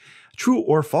question. True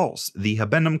or false, the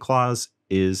habendum clause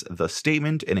is the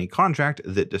statement in a contract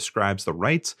that describes the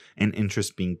rights and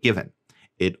interests being given.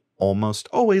 It almost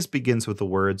always begins with the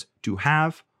words to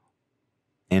have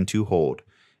and to hold.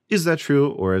 Is that true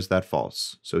or is that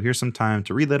false? So here's some time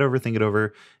to read that over, think it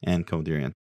over, and come with your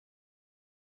answer.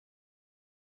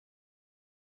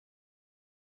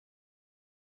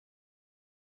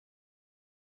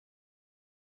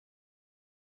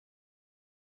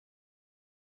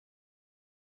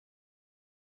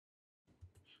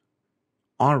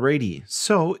 Alrighty,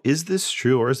 so is this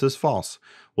true or is this false?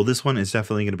 Well, this one is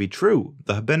definitely going to be true.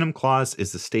 The habendum clause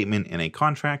is the statement in a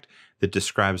contract that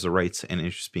describes the rights and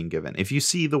interests being given. If you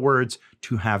see the words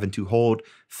to have and to hold,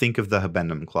 think of the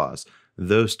habendum clause.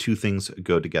 Those two things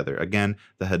go together. Again,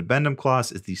 the habendum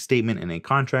clause is the statement in a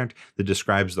contract that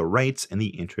describes the rights and the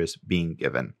interests being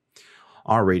given.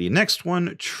 Alrighty, next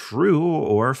one, true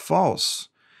or false?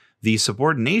 The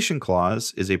subordination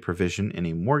clause is a provision in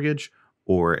a mortgage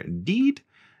or deed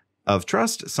of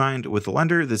trust signed with the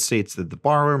lender that states that the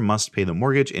borrower must pay the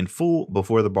mortgage in full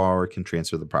before the borrower can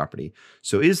transfer the property.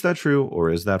 So is that true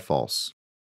or is that false?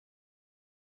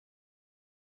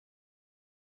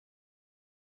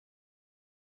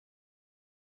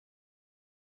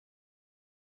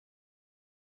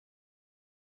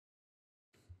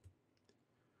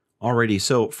 Alrighty,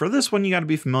 so for this one, you got to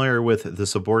be familiar with the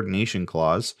subordination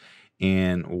clause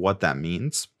and what that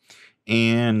means.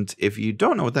 And if you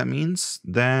don't know what that means,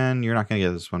 then you're not going to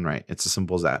get this one right. It's as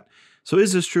simple as that. So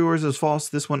is this true or is this false?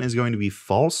 This one is going to be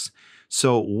false.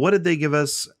 So what did they give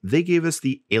us? They gave us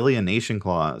the alienation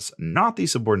clause, not the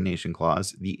subordination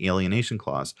clause, the alienation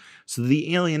clause. So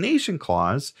the alienation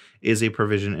clause is a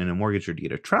provision in a mortgage or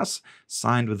deed of trust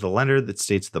signed with the lender that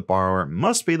states the borrower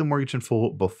must pay the mortgage in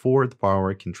full before the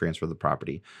borrower can transfer the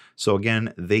property. So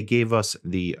again, they gave us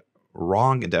the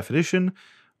wrong definition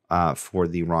for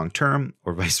the wrong term,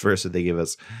 or vice versa. They give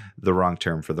us the wrong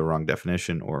term for the wrong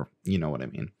definition, or you know what I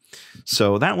mean.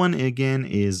 So that one again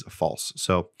is false.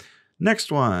 So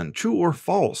next one, true or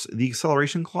false. The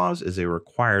acceleration clause is a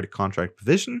required contract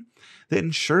provision that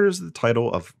ensures the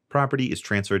title of property is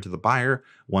transferred to the buyer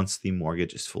once the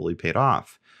mortgage is fully paid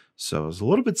off. So it's a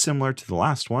little bit similar to the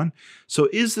last one. So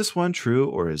is this one true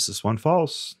or is this one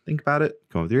false? Think about it.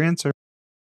 Come with your answer.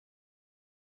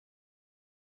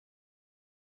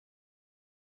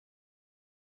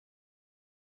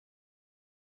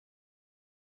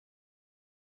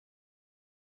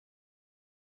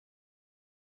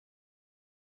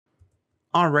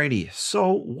 Alrighty,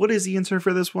 so what is the answer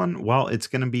for this one? Well, it's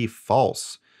going to be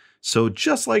false. So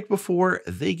just like before,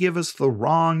 they give us the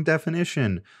wrong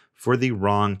definition for the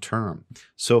wrong term.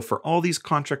 So for all these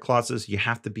contract clauses, you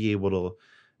have to be able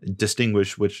to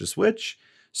distinguish which is which.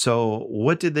 So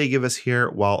what did they give us here?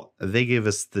 Well, they gave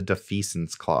us the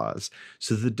defeasance clause.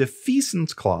 So the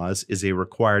defeasance clause is a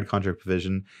required contract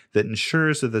provision that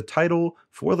ensures that the title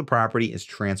for the property is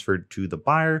transferred to the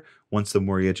buyer once the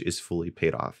mortgage is fully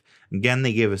paid off. Again,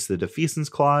 they gave us the defeasance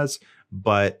clause,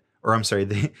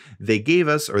 they gave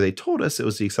us, or they told us it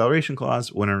was the acceleration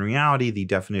clause, when in reality, the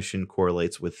definition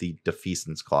correlates with the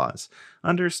defeasance clause.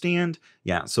 Understand?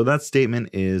 Yeah, so that statement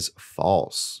is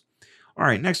false. All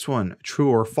right, next one, true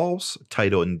or false,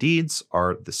 title and deeds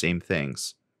are the same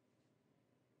things.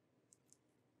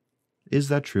 Is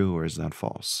that true or is that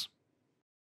false?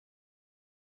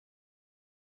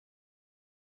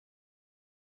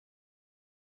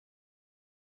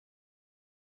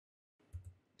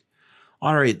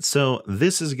 All right, so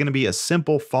this is going to be a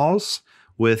simple false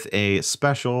with a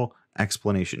special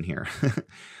explanation here.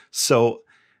 So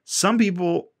some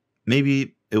people,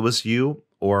 maybe it was you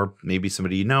or maybe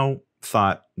somebody you know,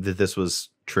 thought that this was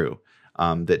true,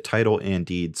 that title and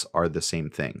deeds are the same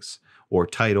things, or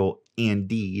title and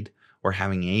deed or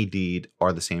having a deed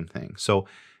are the same thing. So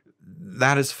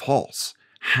that is false.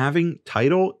 Having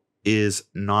title is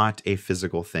not a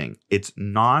physical thing. It's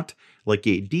not like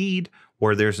a deed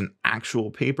where there's an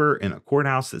actual paper in a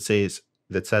courthouse that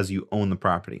says you own the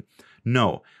property.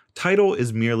 No, title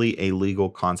is merely a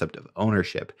legal concept of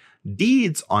ownership.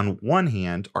 Deeds, on one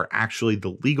hand, are actually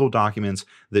the legal documents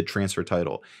that transfer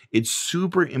title. It's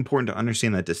super important to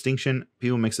understand that distinction.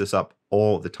 People mix this up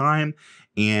all the time,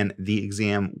 and the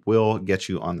exam will get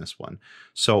you on this one.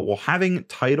 So while having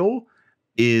title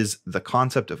is the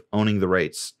concept of owning the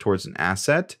rights towards an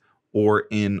asset, or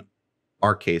in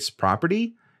our case,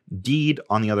 property, deed,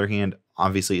 on the other hand,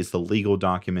 obviously is the legal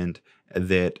document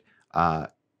that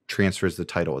transfers the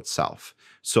title itself.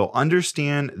 So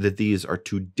understand that these are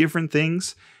two different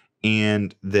things,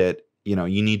 and that you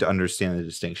need to understand the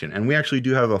distinction. And we actually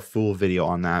do have a full video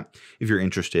on that if you're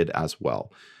interested as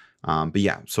well. But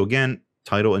yeah, so again,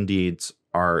 title and deeds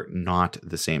are not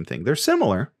the same thing. They're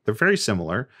similar. They're very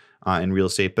similar in real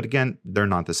estate, but again, they're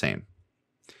not the same.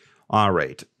 All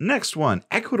right, next one.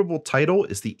 Equitable title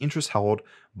is the interest held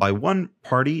by one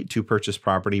party to purchase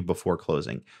property before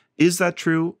closing. Is that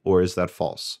true or is that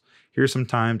false? Here's some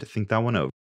time to think that one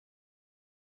over.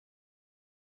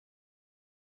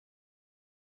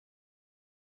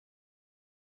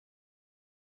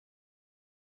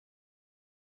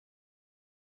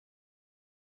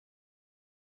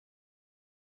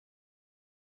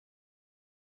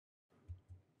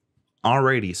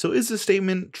 Alrighty, so is this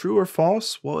statement true or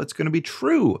false? Well, it's going to be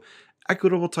true.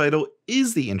 Equitable title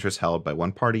is the interest held by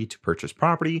one party to purchase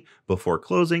property before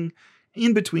closing.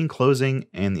 In between closing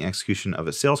and the execution of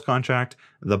a sales contract,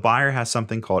 the buyer has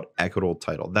something called equitable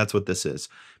title. That's what this is,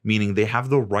 meaning they have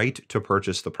the right to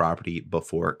purchase the property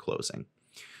before closing.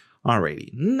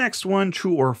 Alrighty, next one,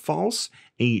 true or false?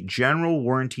 A general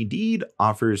warranty deed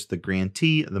offers the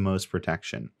grantee the most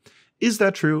protection. Is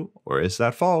that true or is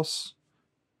that false?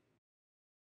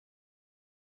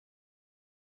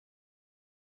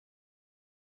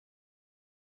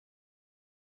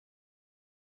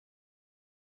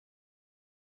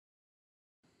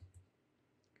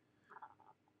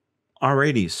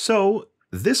 Alrighty, so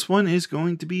this one is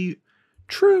going to be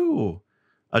true.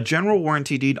 A general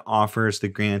warranty deed offers the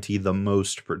grantee the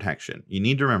most protection. You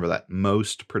need to remember that,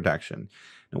 most protection.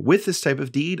 Now, with this type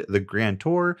of deed, the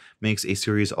grantor makes a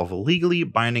series of legally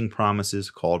binding promises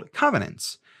called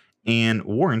covenants and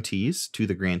warranties to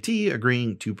the grantee,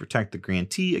 agreeing to protect the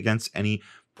grantee against any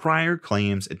prior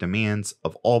claims and demands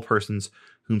of all persons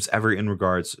whomsoever in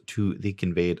regards to the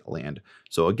conveyed land.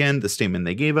 So again, the statement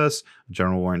they gave us,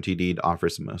 general warranty deed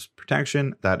offers the most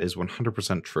protection. That is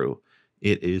 100% true.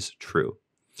 It is true.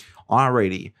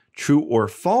 Alrighty, true or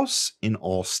false, in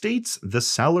all states, the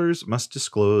sellers must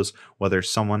disclose whether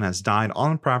someone has died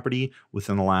on property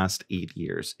within the last 8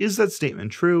 years. Is that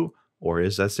statement true or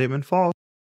is that statement false?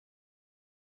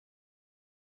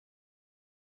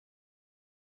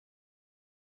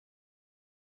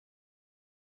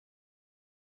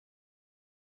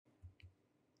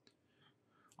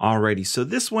 Alrighty, so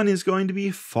this one is going to be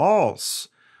false.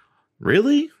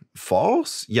 Really?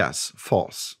 False? Yes,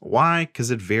 false. Why?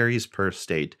 Because it varies per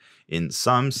state. In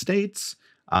some states,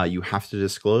 you have to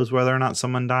disclose whether or not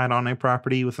someone died on a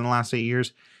property within the last 8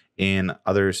 years. In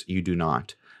others, you do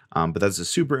not. But that's a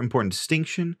super important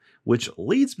distinction, which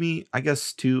leads me, I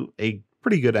guess, to a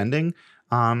pretty good ending.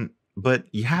 But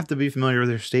you have to be familiar with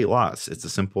your state laws. It's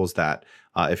as simple as that.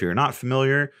 If you're not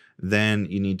familiar, then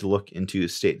you need to look into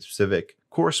state-specific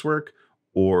coursework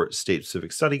or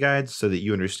state-specific study guides so that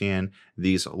you understand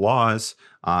these laws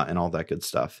and all that good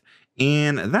stuff.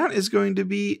 And that is going to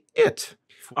be it.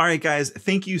 All right, guys,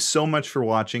 thank you so much for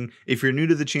watching. If you're new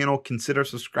to the channel, consider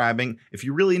subscribing. If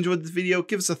you really enjoyed this video,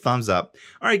 give us a thumbs up.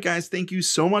 All right, guys, thank you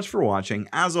so much for watching.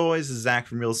 As always, this is Zach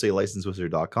from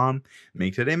realestatelicensewizard.com.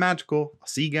 Make today magical. I'll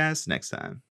see you guys next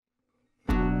time.